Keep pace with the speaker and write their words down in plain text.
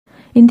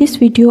In this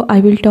video, I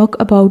will talk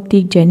about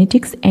the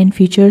genetics and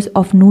features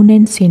of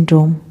Noonan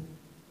syndrome.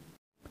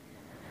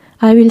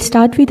 I will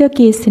start with a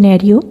case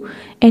scenario.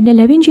 An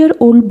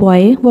 11-year-old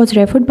boy was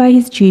referred by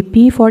his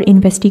GP for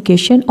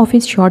investigation of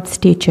his short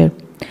stature.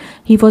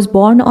 He was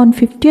born on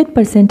 50th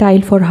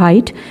percentile for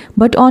height,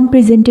 but on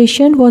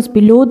presentation was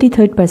below the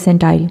 3rd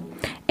percentile.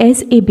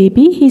 As a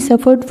baby, he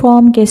suffered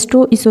from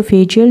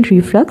gastroesophageal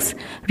reflux,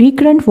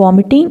 recurrent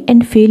vomiting,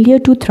 and failure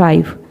to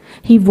thrive.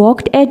 He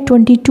walked at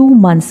 22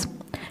 months.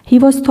 He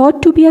was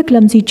thought to be a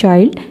clumsy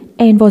child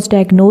and was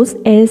diagnosed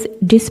as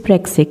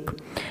dyspraxic.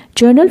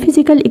 Journal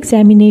physical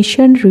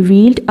examination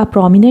revealed a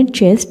prominent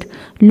chest,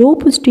 low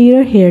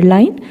posterior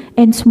hairline,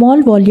 and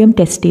small volume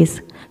testes.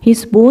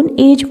 His born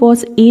age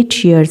was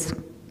 8 years.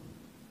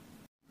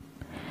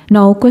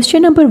 Now,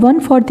 question number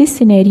 1 for this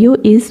scenario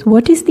is,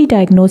 what is the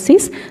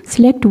diagnosis?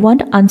 Select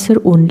one answer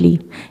only.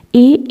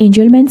 A.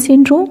 Angelman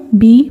syndrome.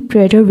 B.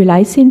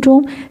 Prader-Willi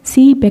syndrome.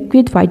 C.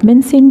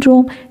 Beckwith-Wiedemann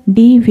syndrome.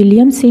 D.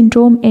 Williams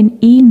syndrome. And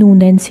E.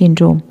 Noonan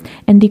syndrome.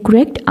 And the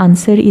correct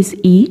answer is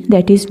E,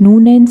 that is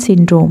Noonan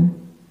syndrome.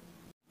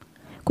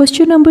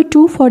 Question number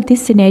 2 for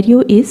this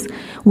scenario is,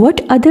 what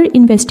other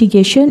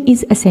investigation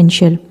is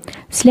essential?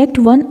 Select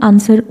one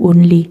answer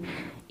only.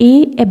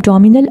 A.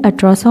 Abdominal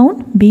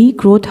ultrasound. B.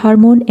 Growth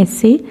hormone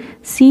assay.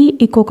 C.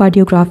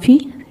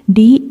 Echocardiography.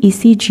 D.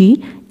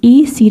 ECG.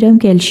 E. Serum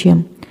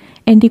calcium.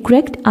 And the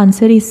correct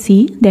answer is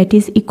C, that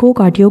is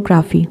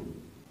echocardiography.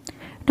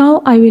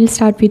 Now I will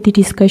start with the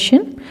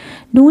discussion.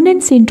 Noonan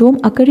syndrome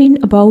occurs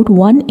in about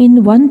 1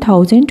 in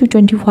 1000 to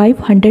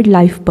 2500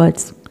 live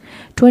births.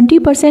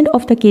 20%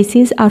 of the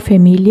cases are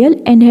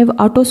familial and have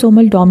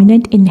autosomal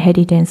dominant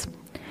inheritance.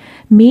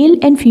 Male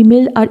and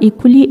female are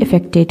equally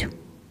affected.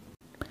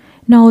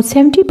 Now,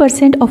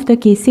 70% of the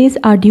cases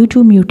are due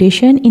to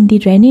mutation in the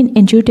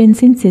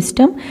renin-angiotensin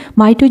system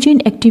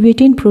mitogen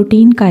activating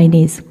protein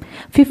kinase.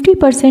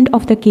 50%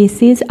 of the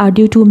cases are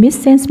due to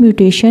missense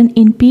mutation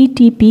in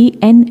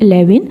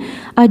PTPN11,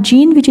 a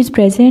gene which is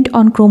present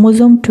on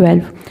chromosome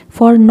 12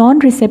 for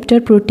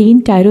non-receptor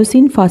protein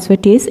tyrosine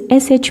phosphatase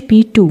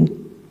SHP2.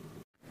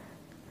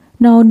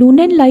 Now,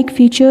 Noonan-like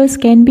features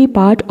can be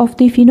part of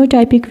the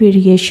phenotypic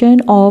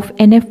variation of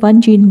NF1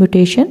 gene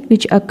mutation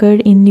which occurred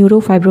in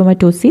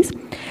neurofibromatosis.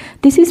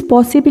 This is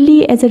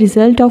possibly as a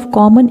result of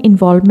common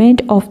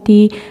involvement of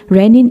the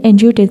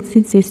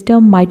renin-angiotensin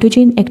system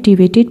mitogen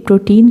activated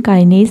protein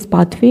kinase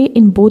pathway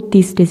in both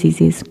these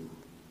diseases.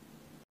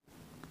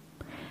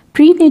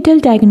 Prenatal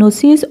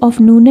diagnosis of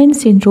Noonan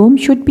syndrome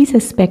should be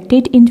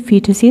suspected in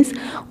fetuses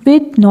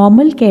with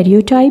normal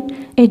karyotype,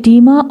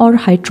 edema or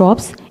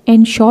hydrops,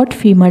 and short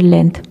femur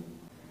length.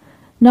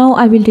 Now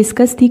I will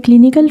discuss the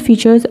clinical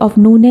features of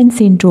Noonan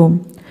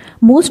syndrome.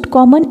 Most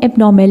common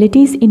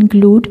abnormalities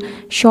include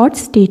short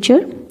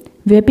stature,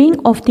 webbing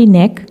of the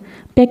neck,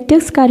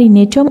 pectus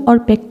carinatum or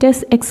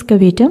pectus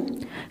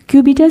excavatum,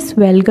 cubitus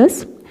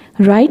valgus,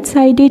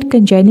 right-sided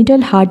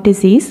congenital heart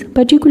disease,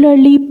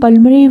 particularly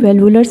pulmonary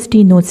valvular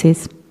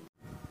stenosis.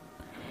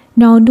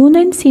 Now,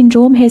 Noonan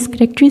syndrome has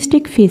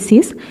characteristic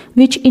faces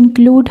which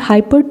include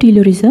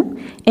hypertelorism,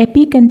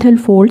 epicanthal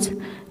folds,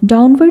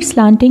 downward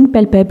slanting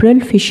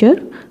palpebral fissure,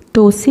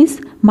 ptosis,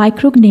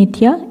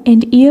 micrognathia,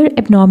 and ear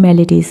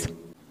abnormalities.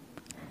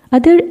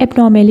 Other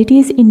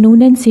abnormalities in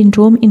Noonan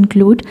syndrome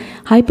include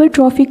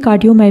hypertrophic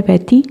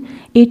cardiomyopathy,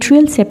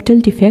 atrial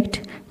septal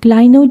defect,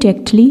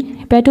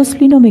 clinodactyly,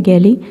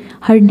 hepatosplenomegaly,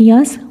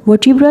 hernias,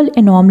 vertebral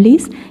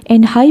anomalies,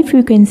 and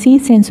high-frequency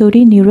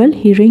sensorineural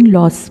hearing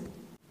loss.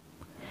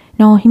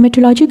 Now,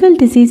 hematological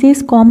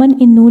diseases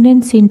common in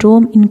Noonan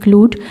syndrome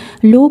include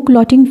low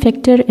clotting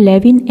factor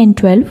 11 and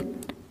 12,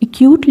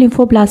 acute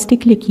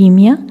lymphoblastic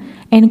leukemia,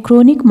 and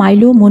chronic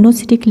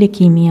myelomonocytic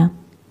leukemia.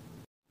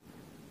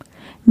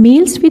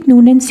 Males with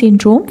Noonan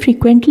syndrome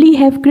frequently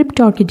have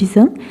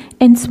cryptorchidism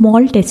and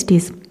small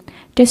testes.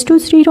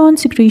 Testosterone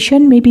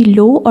secretion may be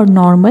low or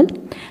normal,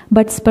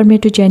 but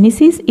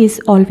spermatogenesis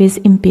is always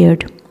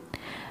impaired.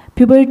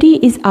 Puberty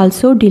is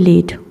also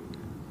delayed.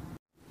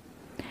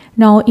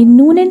 Now, in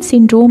Noonan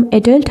syndrome,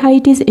 adult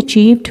height is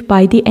achieved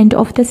by the end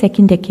of the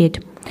 2nd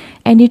decade,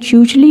 and it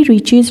usually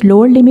reaches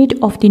lower limit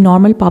of the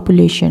normal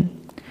population.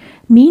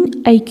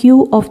 Mean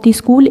IQ of the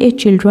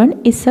school-age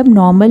children is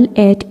subnormal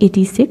at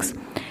 86,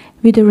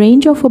 with a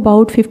range of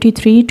about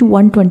 53 to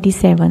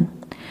 127.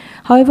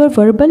 However,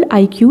 verbal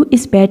IQ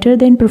is better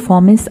than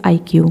performance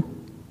IQ.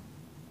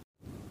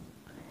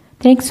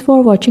 Thanks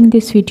for watching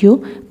this video.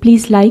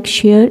 Please like,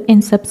 share,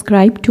 and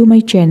subscribe to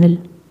my channel.